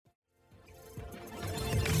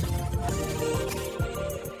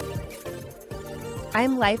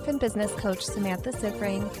I'm life and business coach Samantha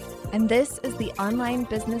Sifring, and this is the Online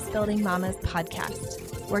Business Building Mamas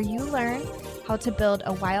podcast, where you learn how to build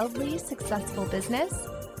a wildly successful business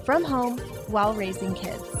from home while raising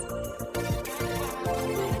kids.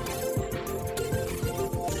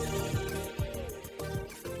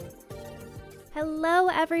 Hello,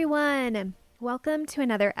 everyone. Welcome to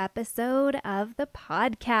another episode of the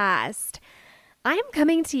podcast. I'm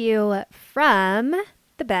coming to you from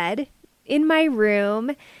the bed in my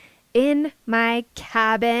room, in my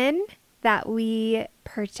cabin that we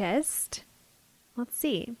purchased,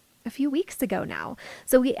 a few weeks ago now.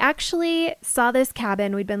 So we actually saw this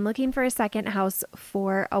cabin. We'd been looking for a second house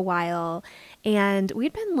for a while, and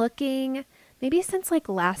we'd been looking maybe since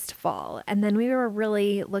last fall. And then we were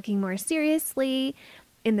really looking more seriously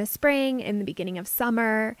in the spring, in the beginning of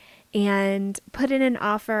summer, and put in an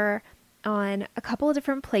offer on a couple of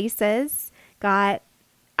different places, got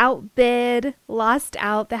outbid, lost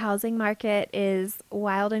out. The housing market is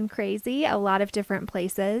wild and crazy, a lot of different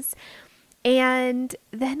places. And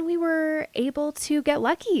then we were able to get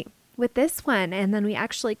lucky with this one. And then we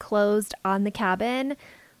actually closed on the cabin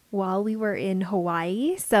while we were in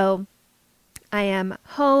Hawaii. So I am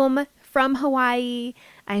home from Hawaii.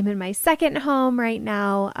 I'm in my second home right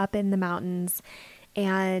now up in the mountains.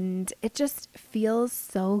 And it just feels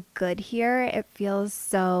so good here. It feels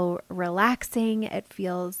so relaxing. I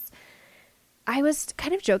was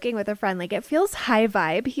kind of joking with a friend, it feels high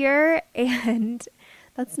vibe here. And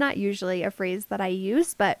that's not usually a phrase that I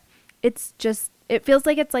use, but it feels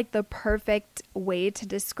like it's the perfect way to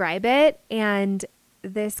describe it. And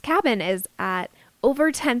this cabin is at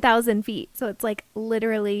over 10,000 feet. So it's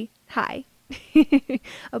literally high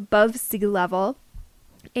above sea level.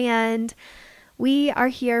 And we are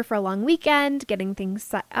here for a long weekend, getting things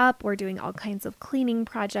set up. We're doing all kinds of cleaning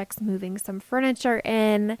projects, moving some furniture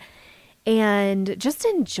in, and just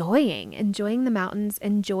enjoying the mountains,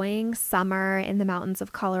 enjoying summer in the mountains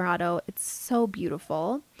of Colorado. It's so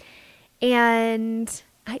beautiful. And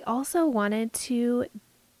I also wanted to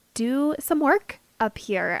do some work up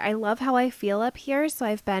here. I love how I feel up here. So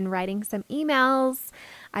I've been writing some emails.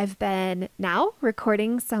 I've been now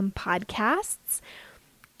recording some podcasts,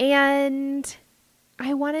 and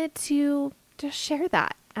I wanted to just share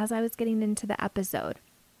that as I was getting into the episode.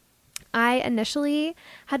 I initially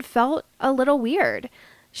had felt a little weird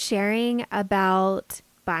sharing about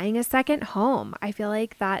buying a second home. I feel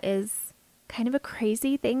like that is kind of a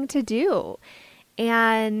crazy thing to do.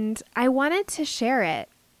 And I wanted to share it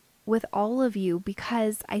with all of you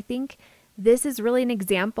because I think this is really an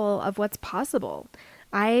example of what's possible.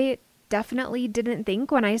 I definitely didn't think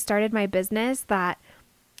when I started my business that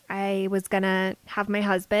I was going to have my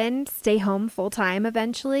husband stay home full time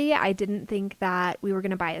eventually. I didn't think that we were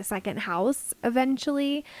going to buy a second house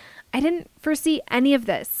eventually. I didn't foresee any of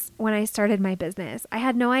this when I started my business. I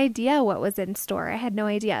had no idea what was in store. I had no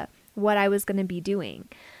idea what I was going to be doing.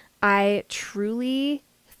 I truly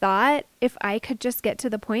thought if I could just get to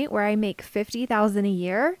the point where I make $50,000 a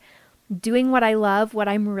year doing what I love, what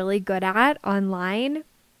I'm really good at online,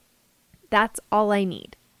 that's all I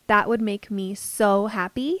need. That would make me so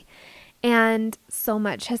happy. And so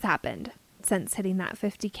much has happened since hitting that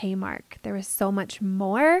 50K mark. There was so much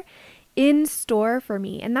more in store for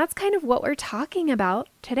me. And that's kind of what we're talking about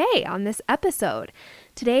today on this episode.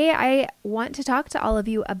 Today, I want to talk to all of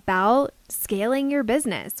you about scaling your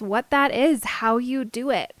business, what that is, how you do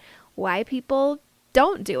it, why people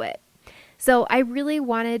don't do it. So I really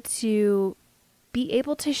wanted to be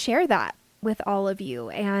able to share that with all of you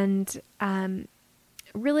and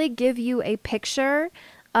really give you a picture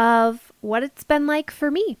of what it's been like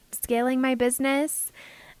for me scaling my business,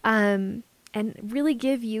 and really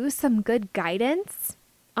give you some good guidance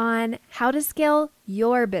on how to scale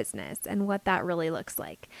your business and what that really looks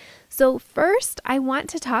like. So first, I want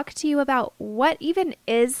to talk to you about what even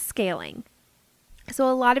is scaling.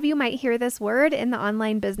 So a lot of you might hear this word in the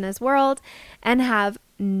online business world and have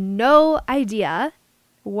no idea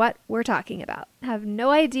what we're talking about, have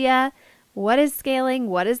no idea what is scaling,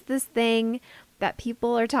 what is this thing that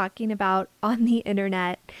people are talking about on the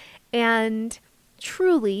internet. And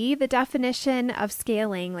truly, the definition of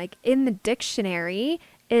scaling, in the dictionary,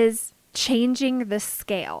 is changing the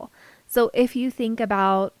scale. So if you think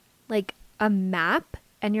about a map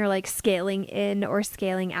and you're scaling in or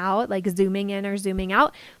scaling out, zooming in or zooming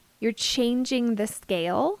out, you're changing the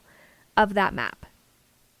scale of that map.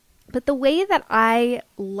 But the way that I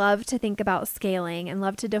love to think about scaling and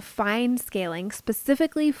love to define scaling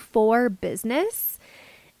specifically for business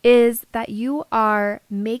is that you are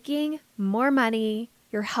making more money,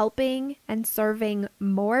 you're helping and serving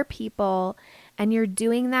more people, and you're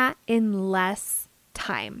doing that in less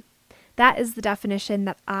time. That is the definition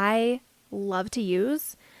that I love to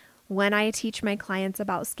use when I teach my clients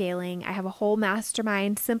about scaling. I have a whole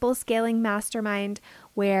mastermind, simple scaling mastermind,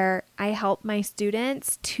 where I help my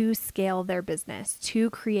students to scale their business, to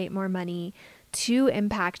create more money, to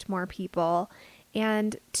impact more people,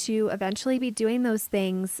 and to eventually be doing those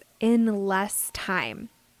things in less time.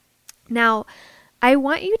 Now, I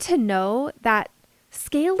want you to know that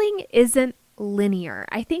scaling isn't linear.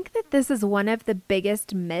 I think that this is one of the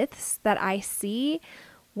biggest myths that I see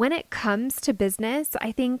when it comes to business.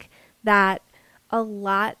 I think that a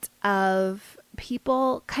lot of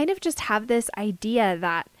people kind of just have this idea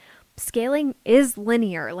that scaling is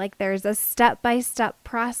linear, like there's a step-by-step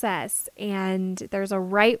process and there's a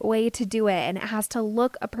right way to do it and it has to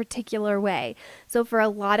look a particular way. So for a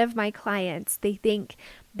lot of my clients, they think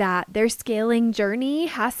that their scaling journey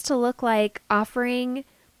has to look like offering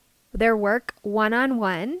their work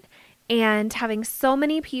one-on-one and having so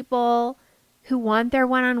many people who want their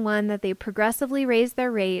one-on-one that they progressively raise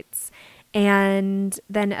their rates, and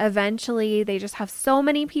then eventually they just have so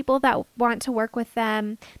many people that want to work with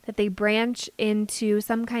them that they branch into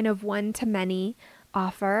some kind of one-to-many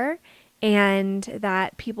offer, and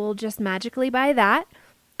that people just magically buy that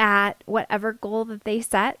at whatever goal that they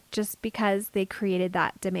set just because they created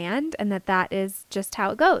that demand, and that is just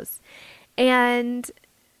how it goes. And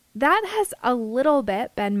that has a little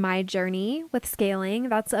bit been my journey with scaling.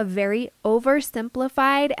 That's a very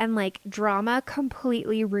oversimplified and like drama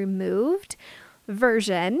completely removed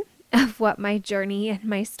version of what my journey and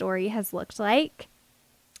my story has looked like.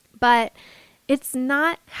 But it's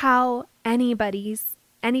not how anybody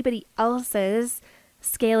else's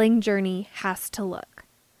scaling journey has to look.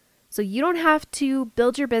 So you don't have to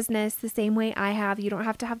build your business the same way I have. You don't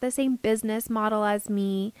have to have the same business model as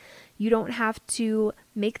me. You don't have to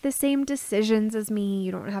make the same decisions as me.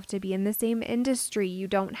 You don't have to be in the same industry. You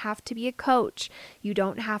don't have to be a coach. You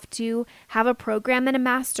don't have to have a program and a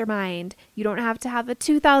mastermind. You don't have to have a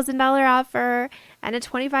 $2,000 offer and a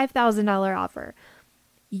 $25,000 offer.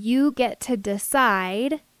 You get to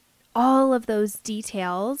decide all of those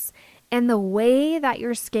details, and the way that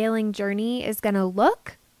your scaling journey is going to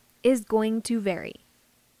look is going to vary.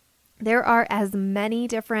 There are as many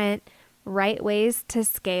different right ways to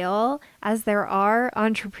scale as there are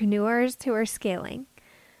entrepreneurs who are scaling,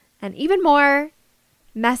 and even more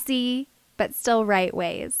messy but still right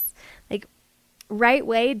ways. Like, right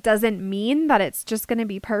way doesn't mean that it's just going to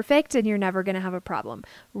be perfect and you're never going to have a problem.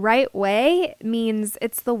 Right way means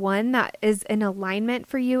it's the one that is in alignment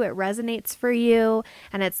for you, it resonates for you,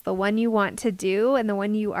 and it's the one you want to do and the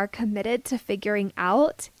one you are committed to figuring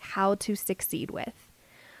out how to succeed with.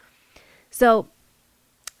 So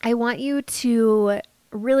I want you to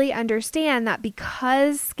really understand that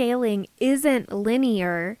because scaling isn't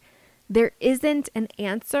linear, there isn't an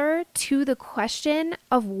answer to the question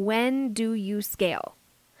of when do you scale.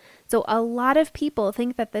 So a lot of people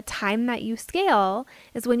think that the time that you scale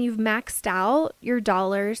is when you've maxed out your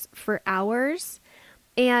dollars for hours.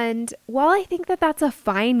 And while I think that that's a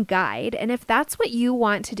fine guide, and if that's what you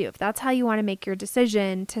want to do, if that's how you want to make your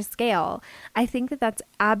decision to scale, I think that that's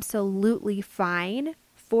absolutely fine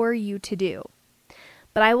for you to do.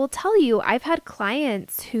 But I will tell you, I've had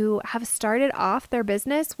clients who have started off their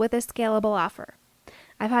business with a scalable offer.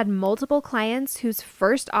 I've had multiple clients whose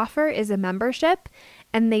first offer is a membership,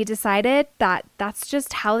 and they decided that that's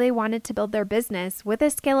just how they wanted to build their business with a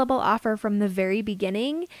scalable offer from the very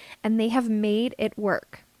beginning, and they have made it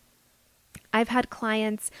work. I've had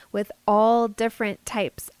clients with all different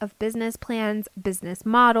types of business plans, business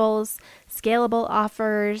models, scalable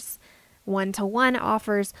offers, one-to-one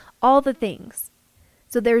offers, all the things.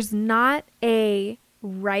 So there's not a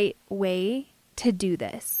right way to do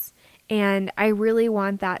this. And I really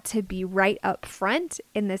want that to be right up front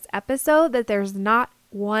in this episode, that there's not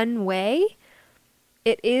one way.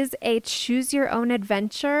 It is a choose your own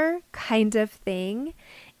adventure kind of thing.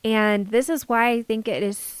 And this is why I think it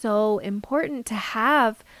is so important to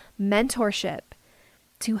have mentorship,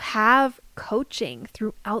 to have coaching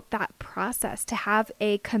throughout that process, to have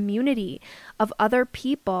a community of other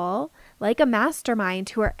people like a mastermind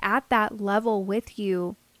who are at that level with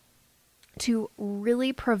you, to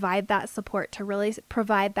really provide that support, to really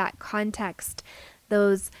provide that context,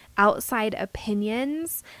 those outside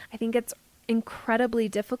opinions. I think it's incredibly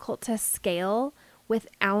difficult to scale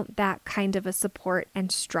without that kind of a support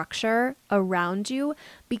and structure around you,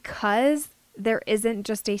 because there isn't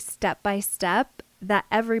just a step-by-step that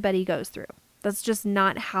everybody goes through. That's just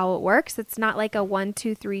not how it works. It's not like a 1,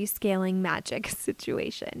 2, 3 scaling magic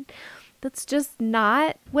situation. That's just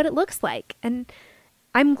not what it looks like. And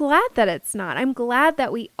I'm glad that it's not. I'm glad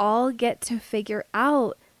that we all get to figure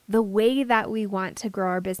out the way that we want to grow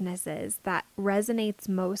our businesses that resonates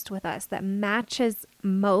most with us, that matches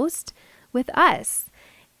most with us.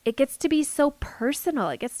 It gets to be so personal.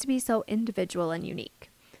 It gets to be so individual and unique.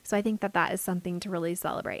 So I think that that is something to really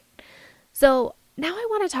celebrate. So now I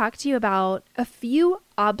want to talk to you about a few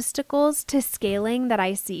obstacles to scaling that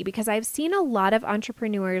I see, because I've seen a lot of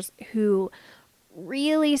entrepreneurs who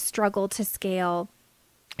really struggle to scale,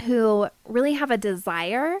 who really have a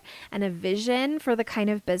desire and a vision for the kind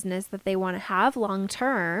of business that they want to have long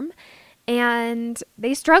term, and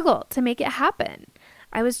they struggle to make it happen.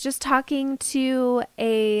 I was just talking to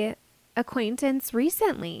a acquaintance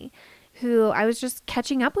recently who I was just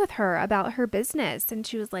catching up with her about her business. And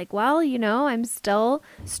she was like, well, I'm still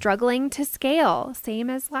struggling to scale, same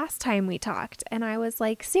as last time we talked. And I was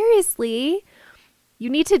like, seriously, you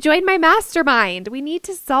need to join my mastermind. We need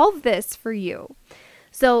to solve this for you.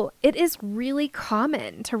 So it is really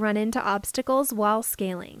common to run into obstacles while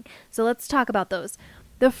scaling. So let's talk about those.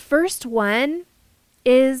 The first one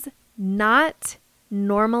is not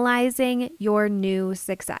normalizing your new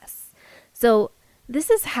success. So this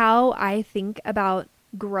is how I think about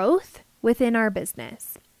growth within our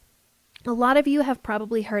business. A lot of you have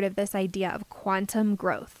probably heard of this idea of quantum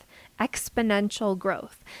growth, exponential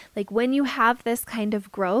growth. Like when you have this kind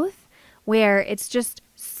of growth where it's just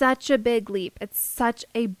such a big leap, it's such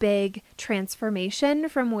a big transformation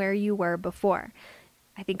from where you were before.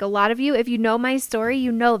 I think a lot of you, if you know my story,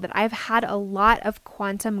 you know that I've had a lot of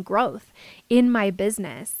quantum growth in my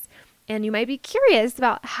business. And you might be curious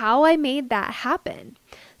about how I made that happen.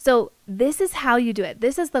 So this is how you do it.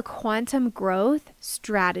 This is the quantum growth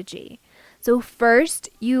strategy. So first,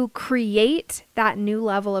 you create that new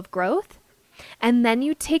level of growth, and then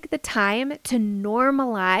you take the time to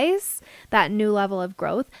normalize that new level of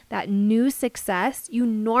growth, that new success. You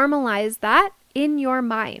normalize that in your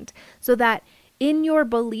mind so that in your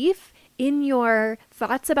belief, in your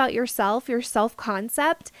thoughts about yourself, your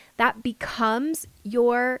self-concept, that becomes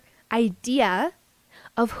your idea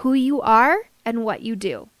of who you are and what you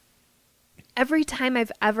do. Every time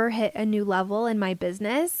I've ever hit a new level in my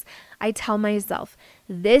business, I tell myself,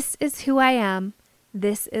 this is who I am,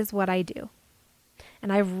 this is what I do.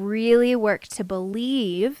 And I've really worked to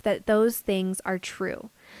believe that those things are true.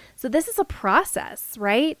 So this is a process,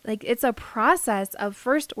 right? Like it's a process of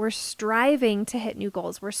first we're striving to hit new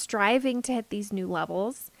goals. We're striving to hit these new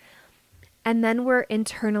levels. And then we're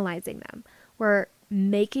internalizing them. We're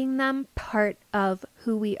making them part of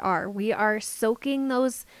who we are. We are soaking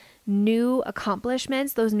those new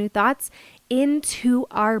accomplishments, those new thoughts into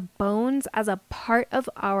our bones as a part of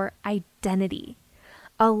our identity.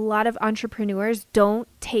 A lot of entrepreneurs don't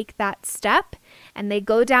take that step and they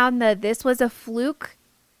go down the this was a fluke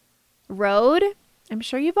road. I'm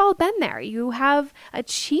sure you've all been there. You have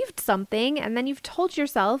achieved something and then you've told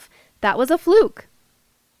yourself that was a fluke.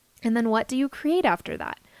 And then what do you create after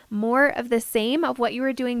that? More of the same of what you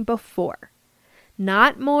were doing before,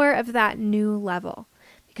 not more of that new level,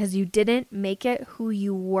 because you didn't make it who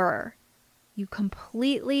you were. You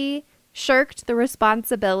completely shirked the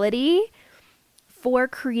responsibility for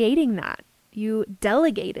creating that. You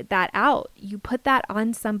delegated that out. You put that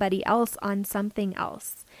on somebody else, on something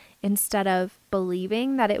else, instead of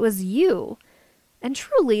believing that it was you. And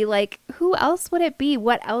truly, like, who else would it be?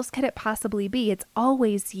 What else could it possibly be? It's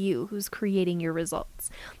always you who's creating your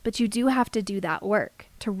results. But you do have to do that work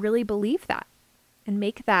to really believe that and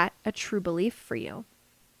make that a true belief for you.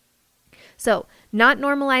 So, not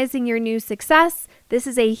normalizing your new success. This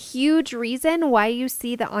is a huge reason why you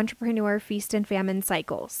see the entrepreneur feast and famine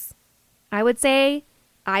cycles. I would say,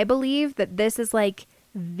 I believe that this is like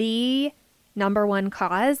the number one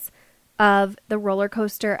cause of the roller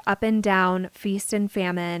coaster up and down feast and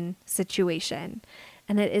famine situation.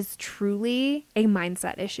 And it is truly a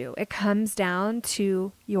mindset issue. It comes down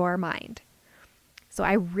to your mind. So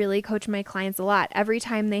I really coach my clients a lot. Every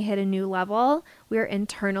time they hit a new level, we're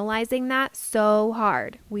internalizing that so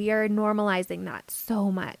hard. We are normalizing that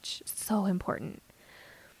so much. So important.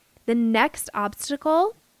 The next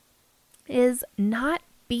obstacle is not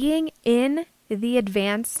being in the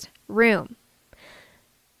advanced room.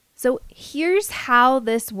 So here's how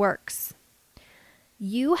this works.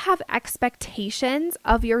 You have expectations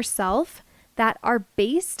of yourself that are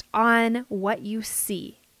based on what you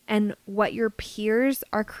see and what your peers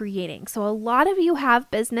are creating. So a lot of you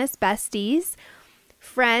have business besties,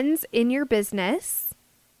 friends in your business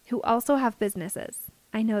who also have businesses.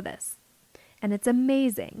 I know this, and it's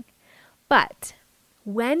amazing. But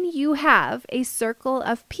when you have a circle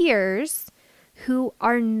of peers who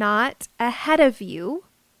are not ahead of you,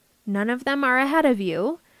 None of them are ahead of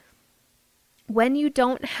you. When you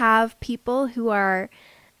don't have people who are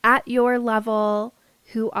at your level,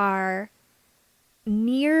 who are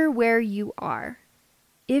near where you are,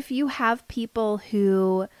 if you have people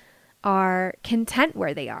who are content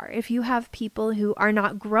where they are, if you have people who are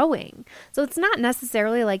not growing. So it's not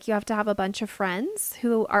necessarily like you have to have a bunch of friends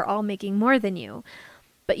who are all making more than you,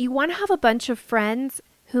 but you want to have a bunch of friends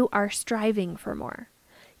who are striving for more.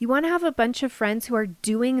 You want to have a bunch of friends who are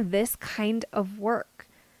doing this kind of work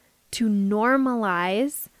to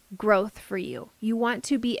normalize growth for you. You want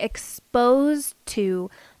to be exposed to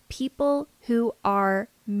people who are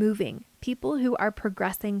moving, people who are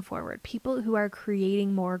progressing forward, people who are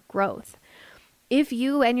creating more growth. If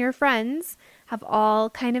you and your friends have all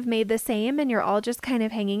kind of made the same and you're all just kind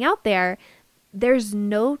of hanging out there, there's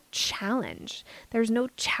no challenge. There's no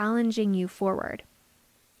challenging you forward.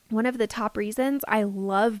 One of the top reasons I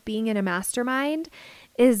love being in a mastermind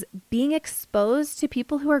is being exposed to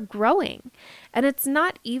people who are growing. And it's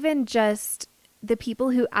not even just the people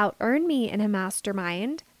who out-earn me in a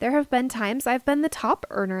mastermind. There have been times I've been the top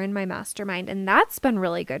earner in my mastermind, and that's been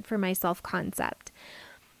really good for my self-concept.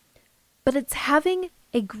 But it's having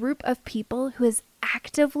a group of people who is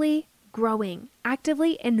actively growing,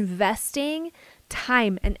 actively investing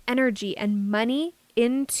time and energy and money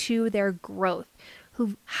into their growth,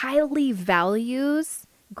 who highly values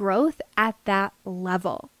growth at that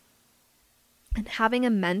level. And having a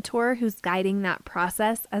mentor who's guiding that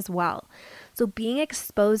process as well. So being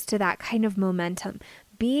exposed to that kind of momentum,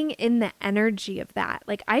 being in the energy of that.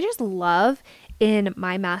 Like, I just love in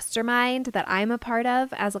my mastermind that I'm a part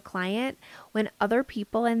of as a client, when other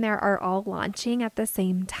people in there are all launching at the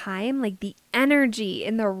same time, like the energy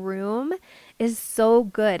in the room is so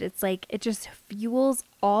good. It's like, it just fuels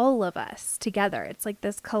all of us together. It's like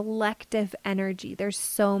this collective energy. There's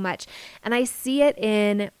so much. And I see it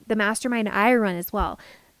in the mastermind I run as well.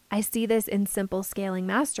 I see this in Simple Scaling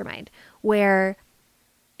Mastermind, where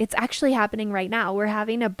it's actually happening right now. We're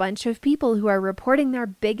having a bunch of people who are reporting their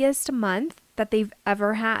biggest month that they've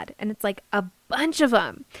ever had. And it's like a bunch of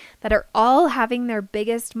them that are all having their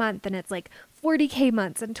biggest month. And it's like 40K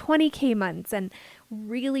months and 20K months and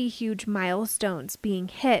really huge milestones being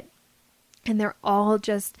hit. And they're all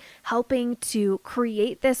just helping to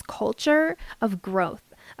create this culture of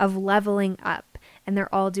growth, of leveling up. And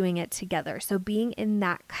they're all doing it together. So being in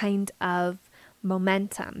that kind of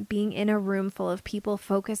momentum, being in a room full of people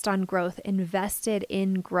focused on growth, invested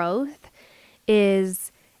in growth,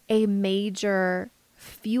 is a major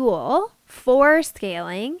fuel for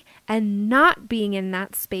scaling, and not being in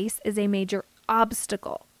that space is a major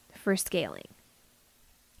obstacle for scaling.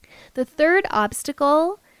 The third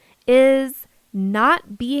obstacle is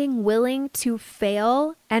not being willing to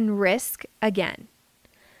fail and risk again.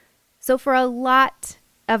 So for a lot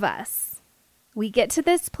of us, we get to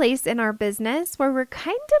this place in our business where we're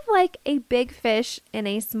kind of like a big fish in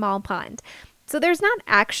a small pond. So there's not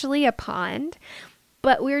actually a pond,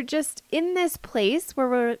 but we're just in this place where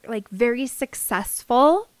we're like very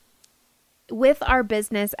successful with our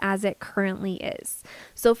business as it currently is.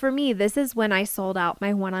 So for me, this is when I sold out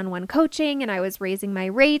my one-on-one coaching and I was raising my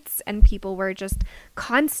rates, and people were just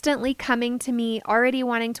constantly coming to me, already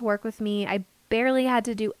wanting to work with me. I barely had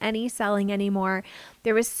to do any selling anymore.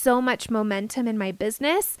 There was so much momentum in my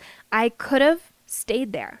business. I could have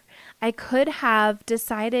stayed there. I could have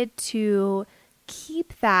decided to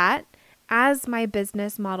keep that as my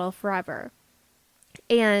business model forever.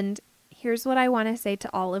 And here's what I want to say to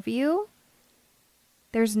all of you.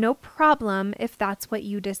 There's no problem if that's what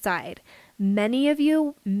you decide. Many of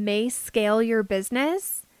you may scale your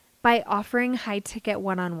business by offering high ticket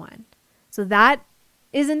one-on-one. So that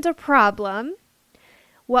isn't a problem.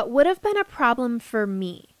 What would have been a problem for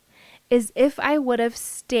me is if I would have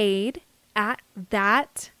stayed at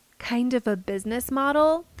that kind of a business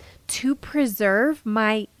model to preserve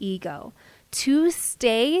my ego, to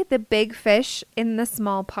stay the big fish in the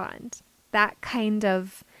small pond, that kind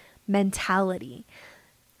of mentality.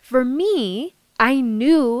 For me, I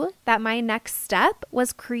knew that my next step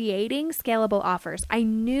was creating scalable offers. I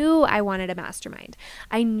knew I wanted a mastermind.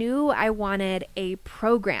 I knew I wanted a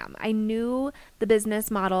program. I knew the business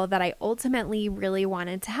model that I ultimately really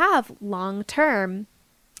wanted to have long term.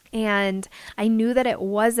 And I knew that it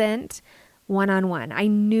wasn't one-on-one. I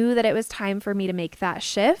knew that it was time for me to make that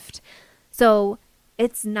shift. So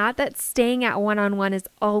it's not that staying at one-on-one is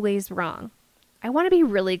always wrong. I want to be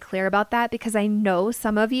really clear about that, because I know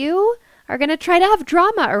some of you are going to try to have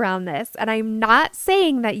drama around this. And I'm not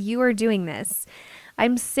saying that you are doing this.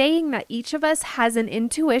 I'm saying that each of us has an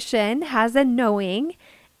intuition, has a knowing,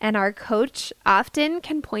 And our coach often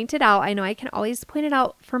can point it out. I know I can always point it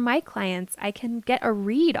out for my clients. I can get a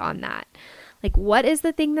read on that. Like, what is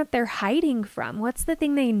the thing that they're hiding from? What's the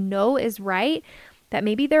thing they know is right that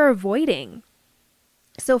maybe they're avoiding?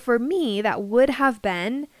 So for me, that would have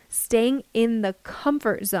been staying in the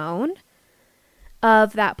comfort zone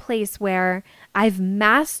of that place where I've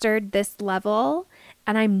mastered this level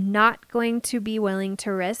and I'm not going to be willing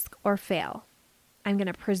to risk or fail. I'm going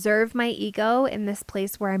to preserve my ego in this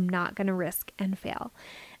place where I'm not going to risk and fail.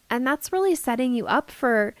 And that's really setting you up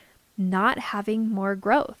for not having more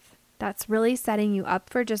growth. That's really setting you up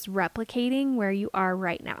for just replicating where you are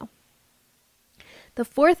right now. The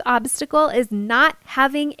fourth obstacle is not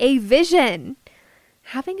having a vision.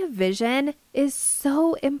 Having a vision is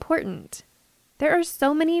so important. There are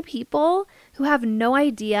so many people who have no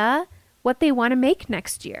idea what they want to make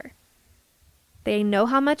next year. They know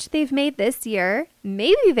how much they've made this year.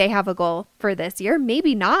 Maybe they have a goal for this year,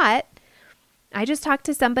 maybe not. I just talked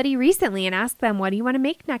to somebody recently and asked them, what do you want to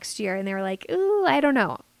make next year? And they were like, ooh, I don't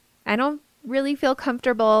know. I don't really feel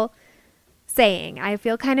comfortable saying. I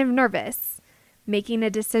feel kind of nervous making a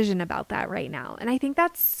decision about that right now. And I think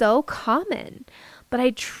that's so common. But I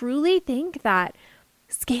truly think that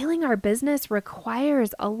scaling our business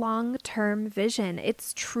requires a long-term vision.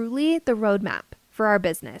 It's truly the roadmap for our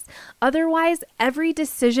business. Otherwise, every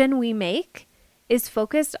decision we make is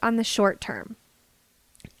focused on the short term.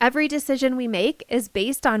 Every decision we make is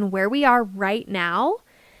based on where we are right now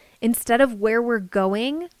instead of where we're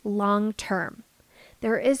going long term.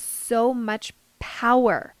 There is so much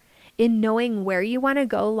power in knowing where you want to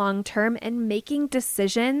go long term and making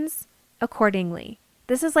decisions accordingly.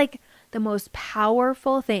 This is like the most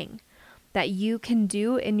powerful thing that you can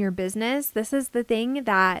do in your business. This is the thing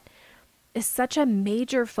that is such a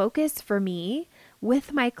major focus for me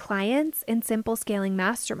with my clients in Simple Scaling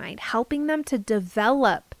Mastermind, helping them to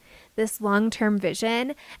develop this long-term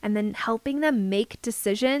vision and then helping them make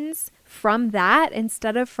decisions from that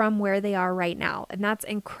instead of from where they are right now. And that's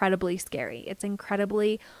incredibly scary. It's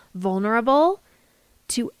incredibly vulnerable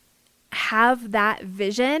to have that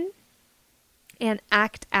vision and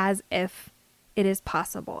act as if it is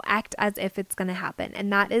possible, act as if it's going to happen.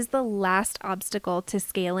 And that is the last obstacle to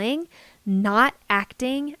scaling, not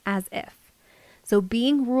acting as if. So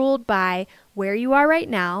being ruled by where you are right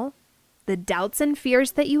now, the doubts and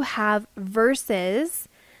fears that you have versus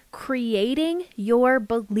creating your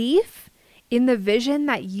belief in the vision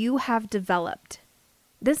that you have developed.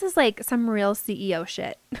 This is like some real CEO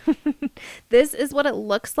shit. This is what it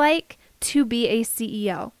looks like to be a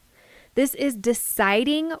CEO. This is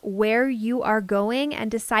deciding where you are going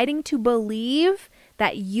and deciding to believe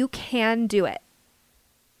that you can do it,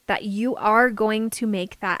 that you are going to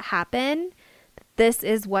make that happen. This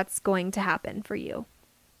is what's going to happen for you.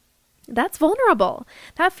 That's vulnerable.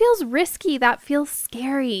 That feels risky. That feels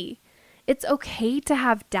scary. It's okay to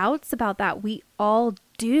have doubts about that. We all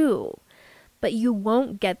do. But you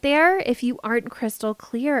won't get there if you aren't crystal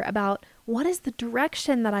clear about what is the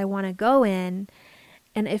direction that I want to go in.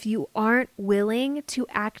 And if you aren't willing to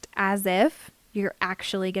act as if you're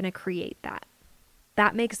actually going to create that.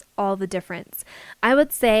 That makes all the difference. I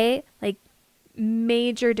would say like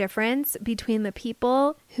major difference between the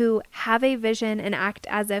people who have a vision and act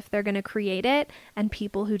as if they're going to create it and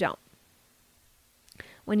people who don't.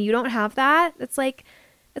 When you don't have that, it's like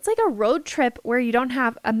a road trip where you don't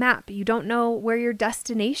have a map. You don't know where your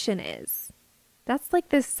destination is. That's like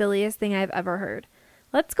the silliest thing I've ever heard.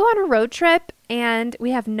 Let's go on a road trip and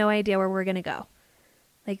we have no idea where we're going to go.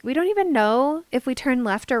 Like we don't even know if we turn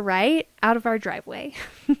left or right out of our driveway.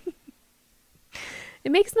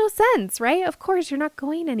 It makes no sense, right? Of course, you're not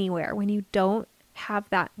going anywhere when you don't have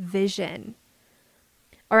that vision.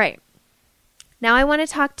 All right. Now I want to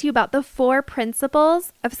talk to you about the 4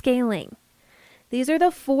 principles of scaling. These are the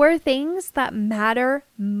 4 things that matter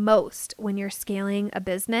most when you're scaling a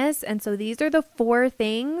business. And so these are the 4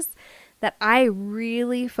 things that I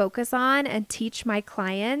really focus on and teach my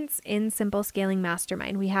clients in Simple Scaling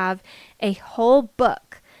Mastermind. We have a whole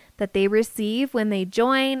book that they receive when they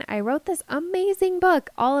join. I wrote this amazing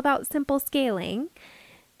book all about simple scaling.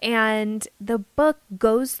 And the book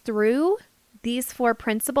goes through these 4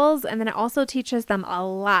 principles. And then it also teaches them a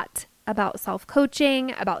lot about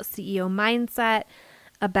self-coaching, about CEO mindset,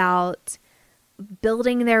 about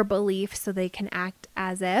building their belief so they can act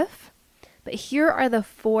as if. But here are the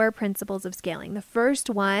 4 principles of scaling. The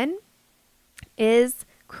first one is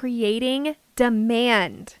creating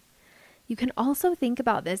demand. You can also think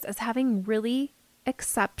about this as having really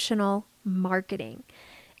exceptional marketing.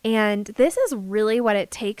 And this is really what it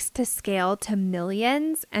takes to scale to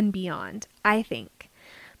millions and beyond, I think.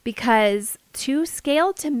 because to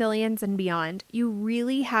scale to millions and beyond, you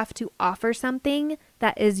really have to offer something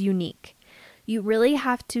that is unique. You really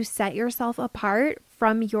have to set yourself apart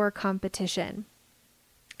from your competition.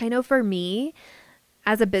 I know for me,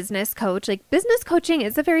 as a business coach, like business coaching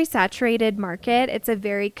is a very saturated market. It's a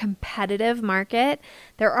very competitive market.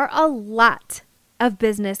 There are a lot of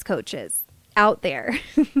business coaches out there.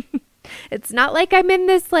 It's not like I'm in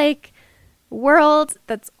this like world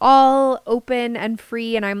that's all open and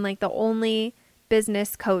free and I'm like the only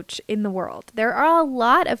business coach in the world. There are a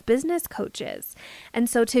lot of business coaches. And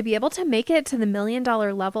so to be able to make it to the $1 million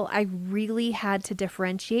level, I really had to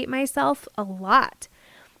differentiate myself a lot.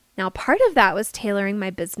 Now, part of that was tailoring my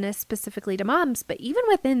business specifically to moms, but even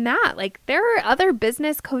within that, like there are other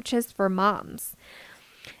business coaches for moms.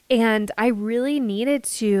 And I really needed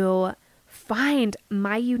to find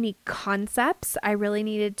my unique concepts. I really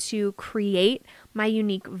needed to create my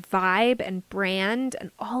unique vibe and brand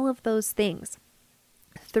and all of those things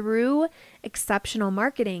through exceptional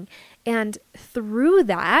marketing. And through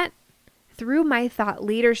that, through my thought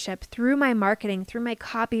leadership, through my marketing, through my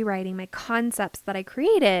copywriting, my concepts that I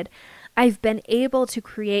created, I've been able to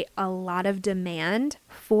create a lot of demand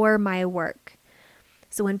for my work.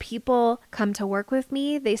 So when people come to work with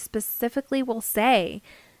me, they specifically will say,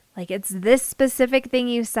 like, it's this specific thing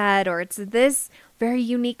you said, or it's this very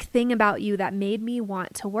unique thing about you that made me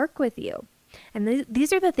want to work with you. And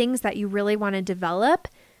these are the things that you really want to develop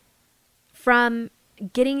from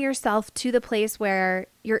getting yourself to the place where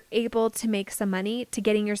you're able to make some money to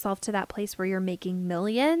getting yourself to that place where you're making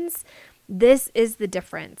millions. This is the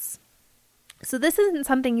difference. So this isn't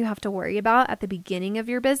something you have to worry about at the beginning of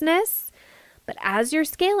your business, but as you're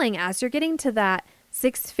scaling, as you're getting to that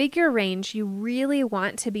 6-figure range, you really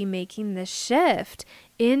want to be making this shift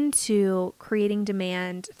into creating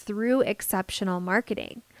demand through exceptional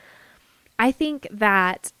marketing. I think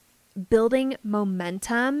that building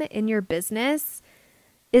momentum in your business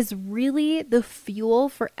is really the fuel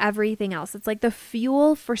for everything else. It's like the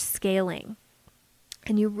fuel for scaling.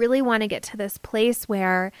 And you really want to get to this place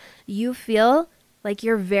where you feel like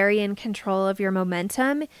you're very in control of your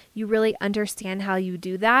momentum. You really understand how you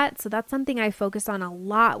do that. So that's something I focus on a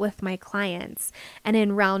lot with my clients. And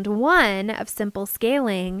in round 1 of Simple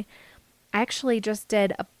Scaling, I actually just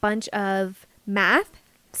did a bunch of math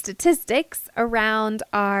statistics around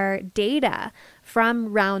our data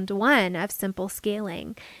from round 1 of Simple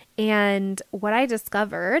Scaling. And what I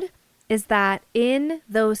discovered is that in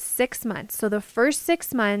those 6 months, so the first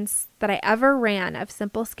 6 months that I ever ran of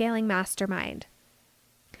Simple Scaling Mastermind,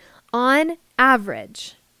 on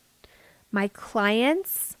average, my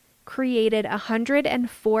clients created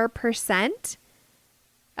 104%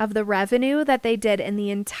 of the revenue that they did in the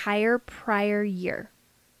entire prior year.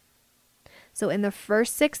 So in the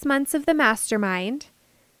first 6 months of the mastermind,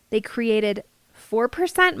 they created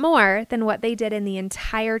 4% more than what they did in the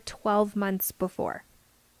entire 12 months before.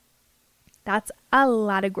 That's a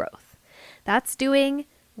lot of growth. That's doing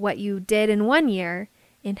what you did in 1 year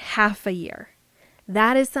in half a year.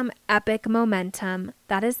 That is some epic momentum.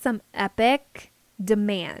 That is some epic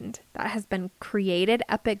demand that has been created,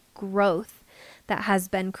 epic growth that has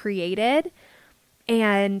been created.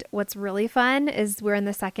 And what's really fun is we're in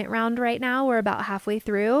the second round right now. We're about halfway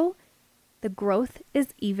through. The growth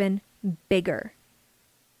is even bigger.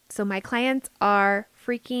 So my clients are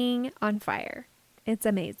freaking on fire. It's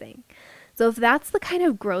amazing. So if that's the kind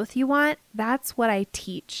of growth you want, that's what I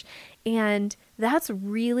teach. And that's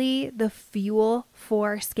really the fuel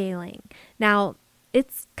for scaling. Now,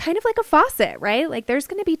 it's kind of like a faucet, right? Like there's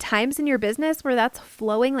going to be times in your business where that's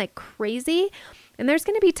flowing like crazy. And there's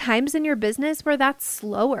going to be times in your business where that's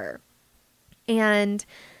slower. And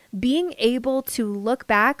being able to look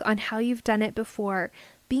back on how you've done it before,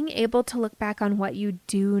 being able to look back on what you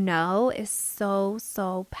do know is so,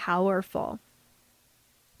 so powerful.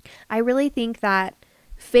 I really think that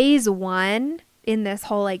phase 1 in this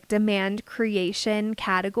whole like demand creation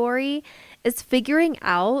category is figuring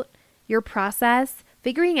out your process,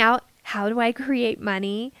 figuring out how do I create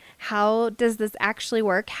money? How does this actually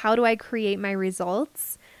work? How do I create my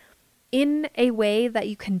results in a way that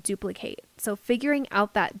you can duplicate? So figuring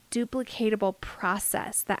out that duplicatable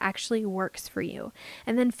process that actually works for you.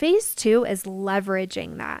 And then phase 2 is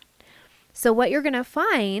leveraging that. So what you're going to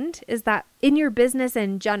find is that in your business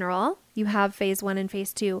in general, you have phase 1 and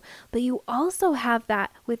phase 2, but you also have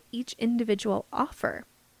that with each individual offer.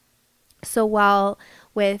 So while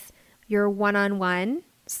with your one-on-one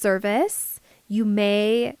service, you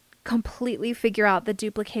may completely figure out the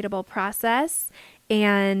duplicatable process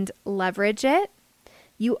and leverage it,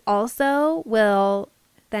 you also will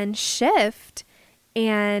then shift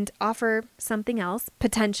and offer something else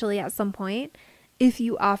potentially at some point. If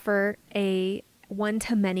you offer a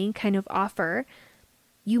one-to-many kind of offer,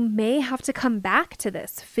 you may have to come back to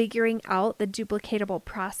this, figuring out the duplicatable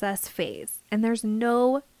process phase. And there's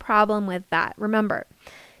no problem with that. Remember,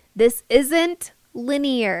 this isn't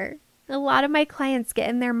linear. A lot of my clients get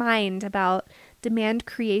in their mind about demand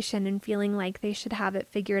creation and feeling like they should have it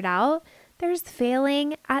figured out. There's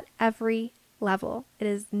failing at every level. It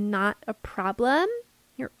is not a problem.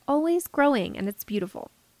 You're always growing, and it's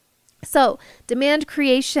beautiful. So, demand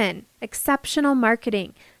creation, exceptional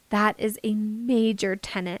marketing, that is a major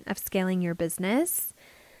tenet of scaling your business.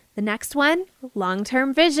 The next one,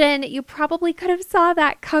 long-term vision. You probably could have saw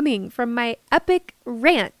that coming from my epic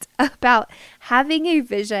rant about having a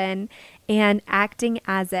vision and acting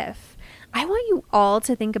as if. I want you all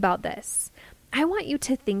to think about this. I want you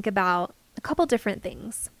to think about a couple different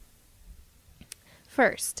things.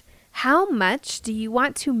 First, how much do you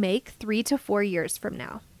want to make 3 to 4 years from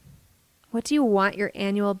now? What do you want your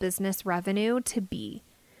annual business revenue to be?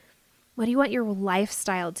 What do you want your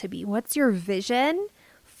lifestyle to be? What's your vision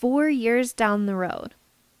 4 years down the road?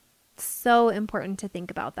 It's so important to think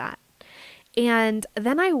about that. And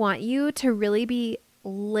then I want you to really be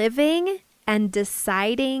living and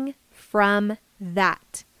deciding from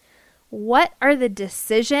that. What are the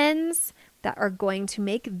decisions that are going to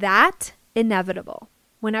make that inevitable?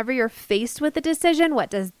 Whenever you're faced with a decision, what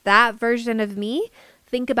does that version of me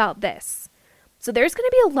think about this? So there's going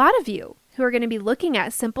to be a lot of you who are going to be looking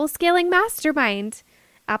at Simple Scaling Mastermind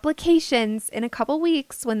applications in a couple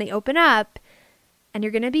weeks when they open up, and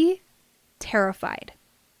you're going to be terrified.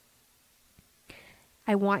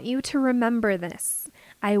 I want you to remember this.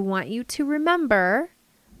 I want you to remember,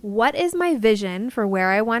 what is my vision for where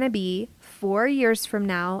I want to be 4 years from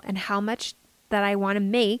now and how much that I want to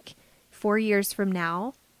make 4 years from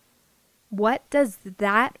now? What does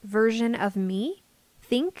that version of me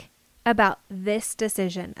think about this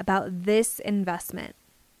decision, about this investment?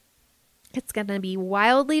 It's going to be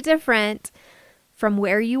wildly different from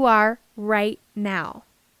where you are right now,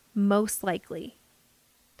 most likely.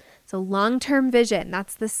 So long-term vision,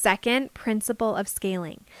 that's the second principle of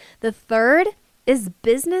scaling. The third is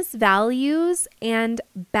business values and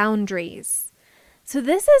boundaries. So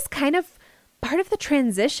this is kind of part of the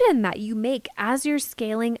transition that you make as you're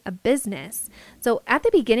scaling a business. So at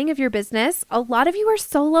the beginning of your business, a lot of you are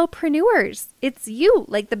solopreneurs. It's you,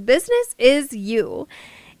 like the business is you.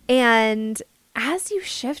 And as you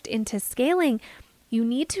shift into scaling, you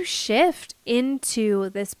need to shift into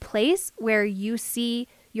this place where you see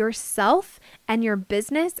yourself and your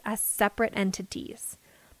business as separate entities.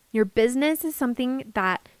 Your business is something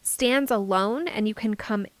that stands alone, and you can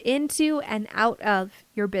come into and out of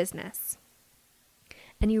your business.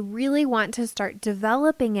 And you really want to start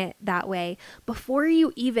developing it that way before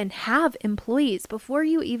you even have employees, before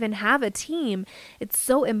you even have a team. It's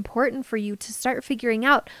so important for you to start figuring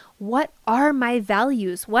out, what are my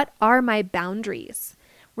values? What are my boundaries?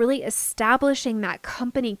 Really establishing that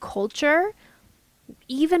company culture,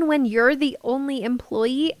 even when you're the only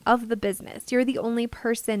employee of the business, you're the only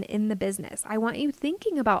person in the business. I want you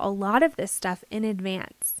thinking about a lot of this stuff in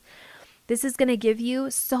advance. This is going to give you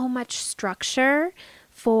so much structure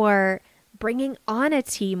for bringing on a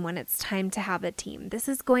team when it's time to have a team. This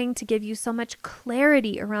is going to give you so much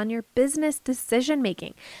clarity around your business decision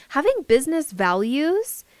making. Having business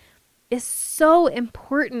values is so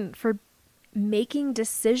important for making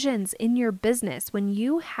decisions in your business. When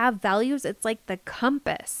you have values, it's like the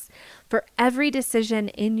compass for every decision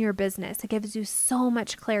in your business. It gives you so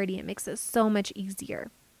much clarity. It makes it so much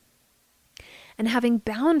easier. And having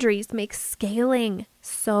boundaries makes scaling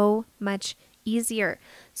so much easier.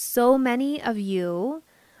 So many of you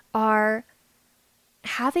are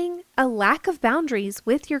having a lack of boundaries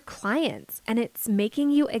with your clients, and it's making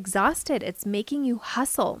you exhausted. It's making you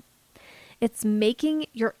hustle. It's making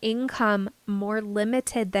your income more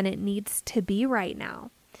limited than it needs to be right now.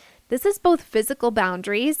 This is both physical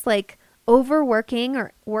boundaries, like overworking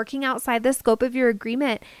or working outside the scope of your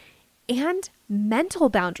agreement, and mental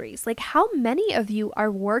boundaries, like how many of you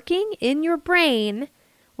are working in your brain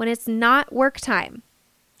when it's not work time.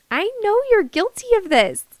 I know you're guilty of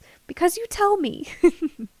this because you tell me.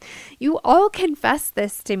 You all confess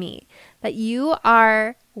this to me, that you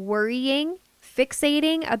are worrying,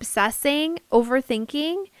 fixating, obsessing,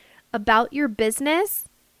 overthinking about your business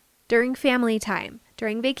during family time,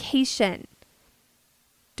 during vacation,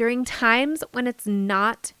 during times when it's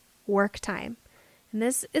not work time. And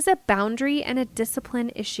this is a boundary and a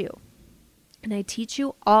discipline issue. And I teach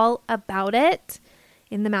you all about it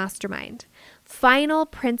in the mastermind. Final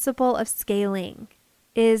principle of scaling.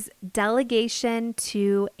 is delegation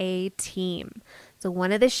to a team. So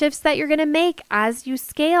one of the shifts that you're going to make as you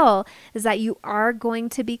scale is that you are going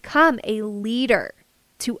to become a leader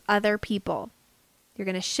to other people. You're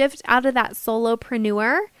going to shift out of that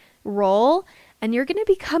solopreneur role and you're going to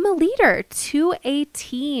become a leader to a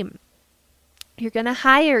team. You're going to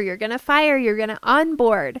hire, you're going to fire, you're going to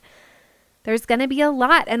onboard. There's going to be a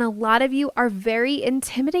lot, and a lot of you are very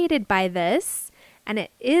intimidated by this, and it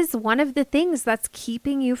is one of the things that's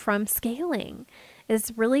keeping you from scaling,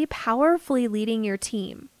 is really powerfully leading your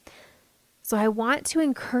team. So I want to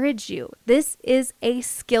encourage you. This is a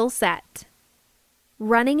skill set.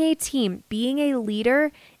 Running a team, being a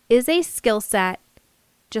leader is a skill set,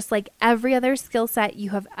 just like every other skill set you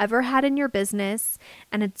have ever had in your business.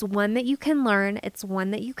 And it's one that you can learn. It's one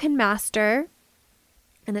that you can master.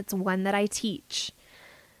 And it's one that I teach.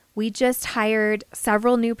 We just hired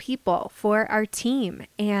several new people for our team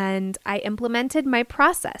and I implemented my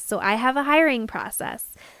process. So I have a hiring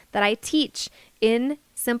process that I teach in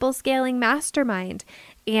Simple Scaling Mastermind,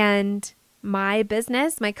 and my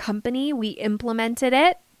business, my company, we implemented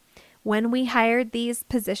it when we hired these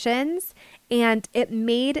positions, and it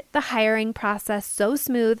made the hiring process so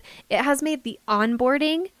smooth. It has made the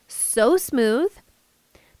onboarding so smooth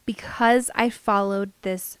because I followed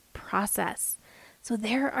this process. So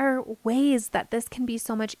there are ways that this can be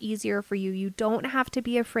so much easier for you. You don't have to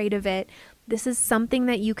be afraid of it. This is something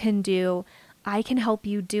that you can do. I can help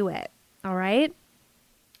you do it. All right?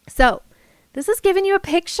 So this has given you a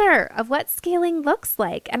picture of what scaling looks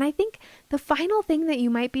like. And I think the final thing that you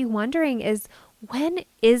might be wondering is, when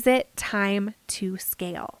is it time to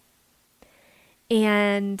scale?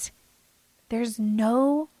 And there's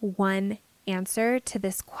no one answer to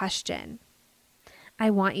this question. I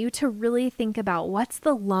want you to really think about, what's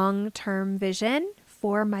the long-term vision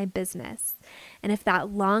for my business? And if that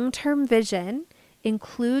long-term vision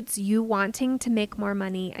includes you wanting to make more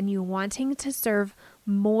money and you wanting to serve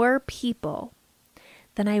more people,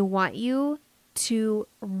 then I want you to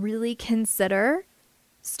really consider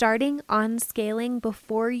starting on scaling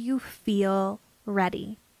before you feel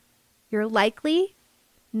ready. You're likely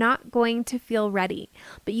not going to feel ready,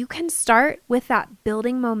 but you can start with that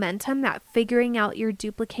building momentum, that figuring out your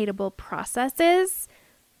duplicatable processes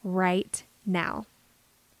right now.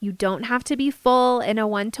 You don't have to be full in a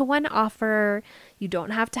one-to-one offer. You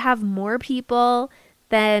don't have to have more people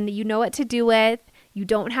than you know what to do with. You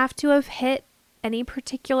don't have to have hit any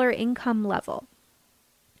particular income level.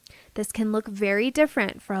 This can look very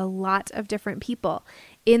different for a lot of different people.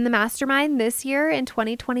 In the mastermind this year in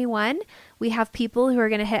 2021, we have people who are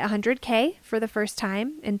going to hit 100K for the first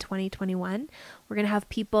time in 2021. We're going to have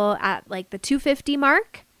people at like the 250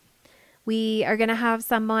 mark. We are going to have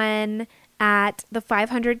someone at the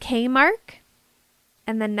 500K mark.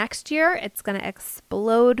 And then next year, it's going to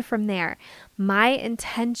explode from there. My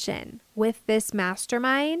intention with this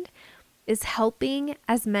mastermind is helping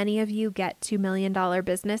as many of you get to $1 million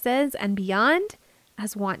businesses and beyond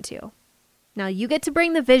as want to. Now you get to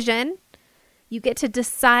bring the vision, you get to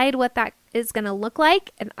decide what that is going to look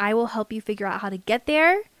like, and I will help you figure out how to get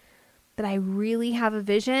there. But I really have a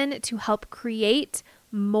vision to help create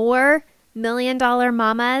more $1 million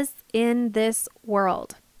mamas in this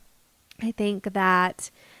world. I think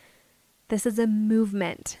that this is a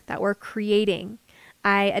movement that we're creating.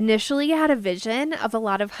 I initially had a vision of a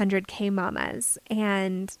lot of 100K mamas,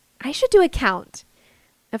 and I should do a count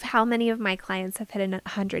of how many of my clients have hit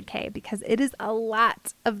 100K, because it is a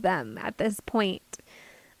lot of them at this point.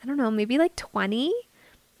 I don't know, maybe like 20.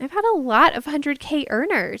 I've had a lot of 100K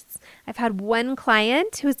earners. I've had one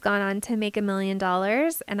client who's gone on to make $1 million,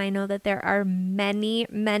 and I know that there are many,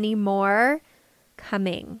 many more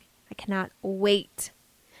coming. I cannot wait.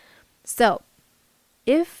 So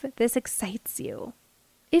if this excites you,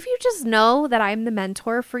 if you just know that I'm the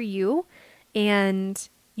mentor for you and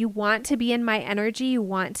you want to be in my energy, you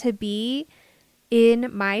want to be in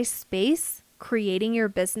my space, creating your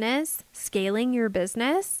business, scaling your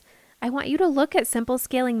business, I want you to look at Simple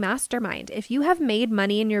Scaling Mastermind. If you have made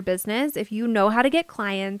money in your business, if you know how to get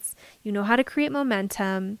clients, you know how to create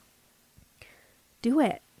momentum, do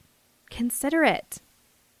it. Consider it.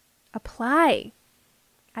 Apply.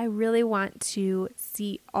 I really want to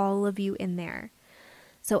see all of you in there.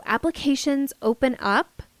 So applications open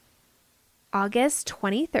up August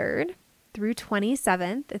 23rd through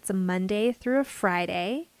 27th. It's a Monday through a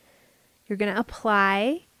Friday. You're going to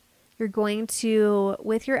apply. You're going to,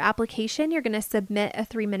 with your application, you're going to submit a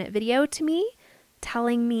 3-minute video to me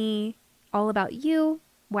telling me all about you,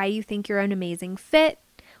 why you think you're an amazing fit,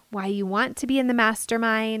 why you want to be in the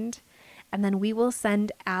mastermind. And then we will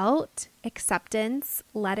send out acceptance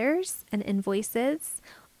letters and invoices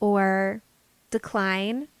or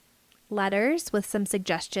decline letters with some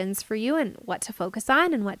suggestions for you and what to focus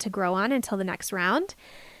on and what to grow on until the next round.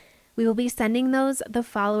 We will be sending those the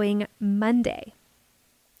following Monday.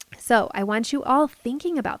 So I want you all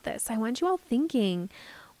thinking about this. I want you all thinking,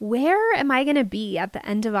 where am I going to be at the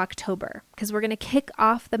end of October? Because we're going to kick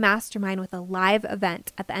off the mastermind with a live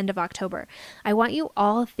event at the end of October. I want you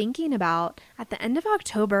all thinking about, at the end of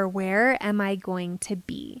October, where am I going to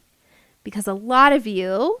be? Because a lot of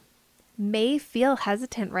you may feel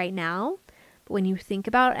hesitant right now, but when you think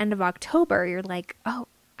about end of October, you're like, oh,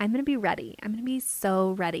 I'm going to be ready. I'm going to be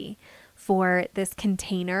so ready for this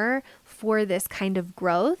container, for this kind of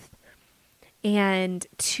growth, and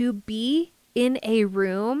to be in a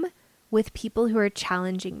room with people who are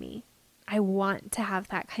challenging me. I want to have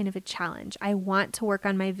that kind of a challenge. I want to work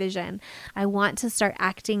on my vision. I want to start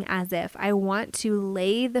acting as if. I want to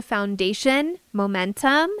lay the foundation,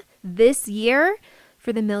 momentum this year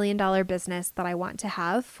for the $1 million business that I want to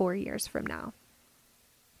have 4 years from now.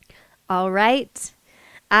 All right.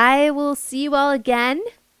 I will see you all again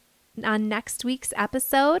on next week's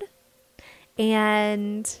episode,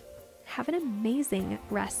 and have an amazing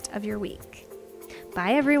rest of your week.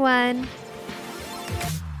 Bye, everyone.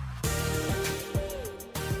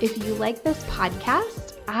 If you like this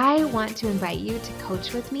podcast, I want to invite you to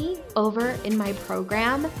coach with me over in my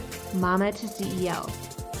program, Mama to CEO.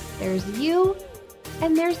 There's you,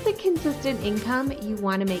 and there's the consistent income you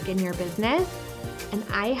want to make in your business, and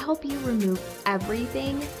I help you remove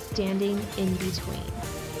everything standing in between.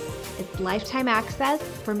 It's lifetime access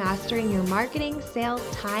for mastering your marketing, sales,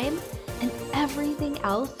 time, and everything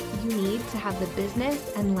else you need to have the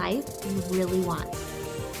business and life you really want.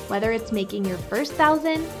 Whether it's making your first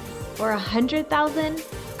 1,000 or 100,000,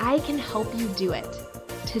 I can help you do it.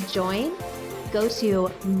 To join, go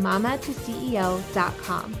to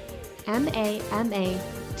mamatoceo.com,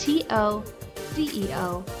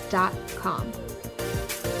 mamatoceo.com.